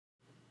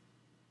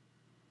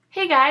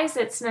Hey guys,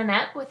 it's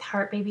Nanette with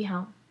Heart Baby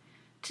Home.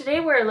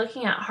 Today we're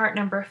looking at heart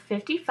number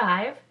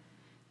 55,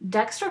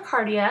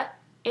 Dextrocardia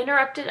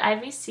Interrupted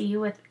Ivc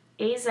with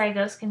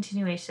Azygos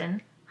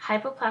continuation,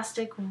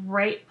 hypoplastic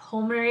right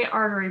pulmonary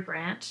artery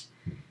branch,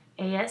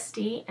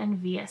 ASD and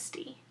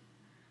VSD.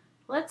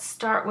 Let's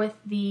start with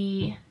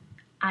the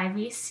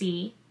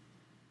IVC.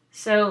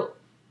 So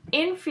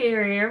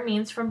inferior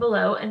means from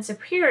below and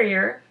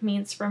superior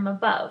means from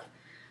above.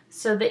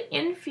 So the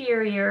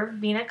inferior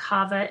vena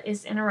cava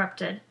is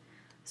interrupted.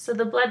 So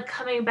the blood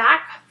coming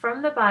back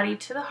from the body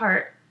to the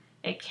heart,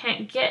 it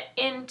can't get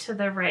into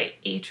the right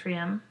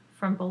atrium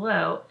from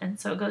below, and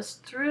so it goes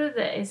through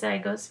the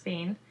azygos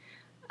vein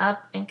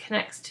up and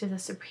connects to the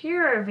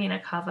superior vena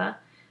cava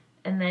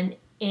and then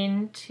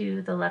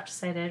into the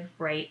left-sided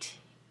right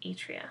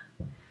atria.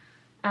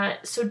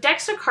 So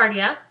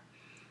dextrocardia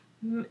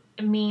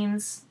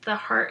means the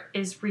heart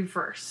is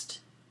reversed.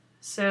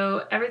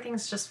 So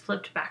everything's just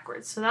flipped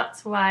backwards. So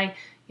that's why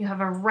you have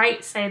a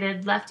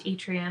right-sided left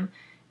atrium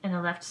and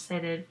a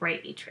left-sided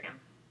right atrium.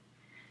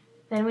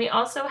 Then we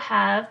also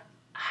have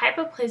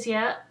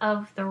hypoplasia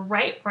of the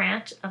right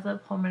branch of the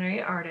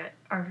pulmonary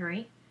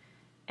artery.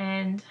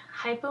 And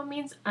hypo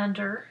means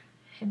under,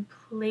 and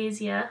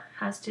plasia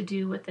has to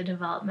do with the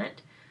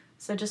development.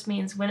 So it just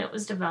means when it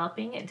was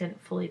developing, it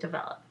didn't fully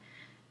develop.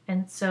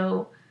 And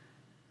so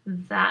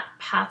that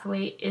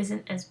pathway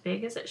isn't as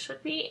big as it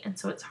should be, and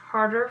so it's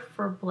harder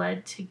for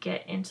blood to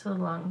get into the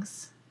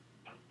lungs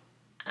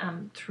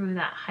through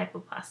that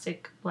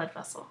hypoplastic blood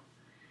vessel.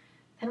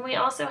 Then we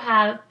also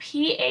have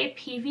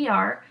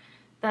PAPVR,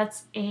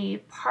 that's a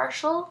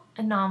partial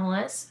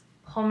anomalous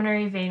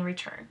pulmonary vein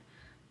return.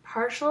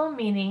 Partial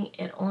meaning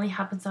it only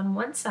happens on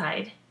one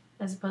side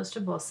as opposed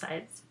to both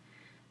sides.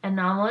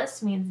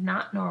 Anomalous means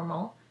not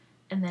normal,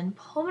 and then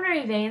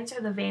pulmonary veins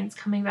are the veins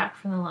coming back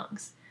from the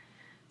lungs.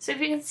 So if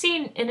you can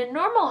see, in a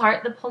normal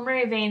heart, the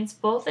pulmonary veins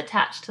both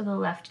attach to the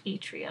left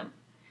atrium.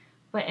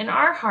 But in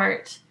our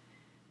heart,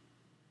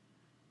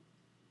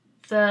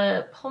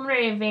 the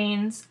pulmonary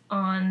veins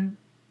on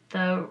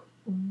the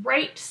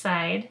right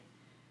side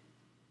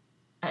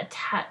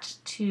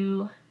attach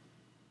to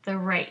the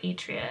right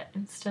atria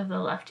instead of the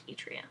left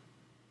atria.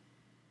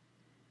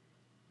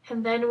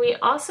 And then we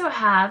also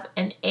have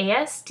an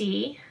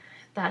ASD,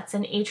 that's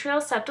an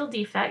atrial septal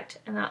defect,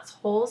 and that's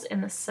holes in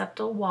the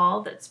septal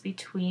wall that's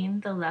between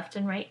the left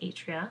and right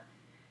atria.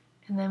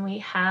 And then we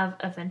have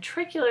a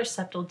ventricular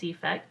septal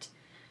defect,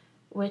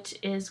 which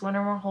is one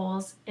or more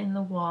holes in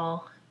the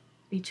wall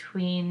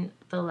between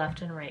the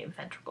left and right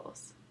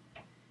ventricles.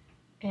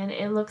 And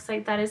it looks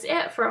like that is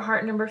it for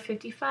heart number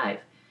 55.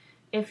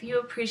 If you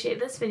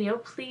appreciate this video,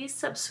 please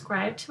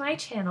subscribe to my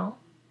channel.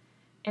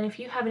 And if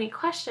you have any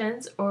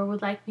questions or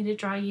would like me to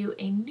draw you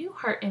a new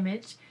heart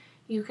image,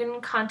 you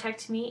can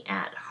contact me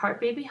at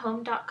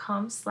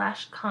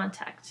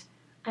heartbabyhome.com/contact.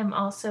 I'm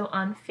also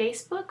on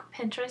Facebook,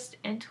 Pinterest,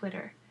 and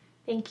Twitter.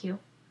 Thank you.